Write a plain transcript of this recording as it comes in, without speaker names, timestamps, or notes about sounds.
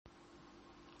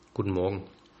Guten Morgen.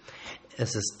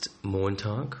 Es ist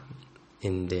Montag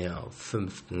in der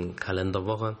 5.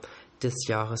 Kalenderwoche des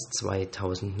Jahres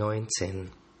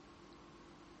 2019.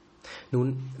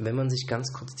 Nun, wenn man sich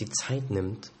ganz kurz die Zeit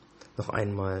nimmt, noch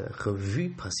einmal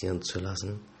Revue passieren zu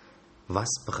lassen, was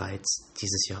bereits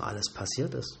dieses Jahr alles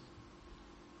passiert ist,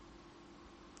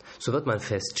 so wird man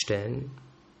feststellen,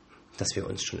 dass wir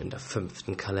uns schon in der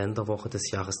 5. Kalenderwoche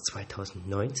des Jahres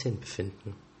 2019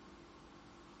 befinden.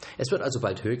 Es wird also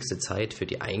bald höchste Zeit für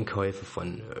die Einkäufe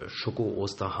von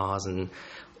Schoko-Osterhasen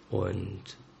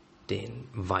und den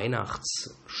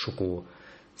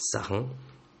Weihnachts-Schokosachen.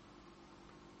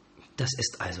 Das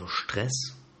ist also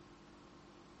Stress.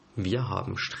 Wir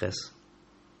haben Stress.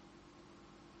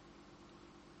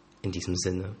 In diesem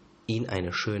Sinne, Ihnen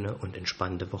eine schöne und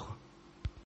entspannte Woche.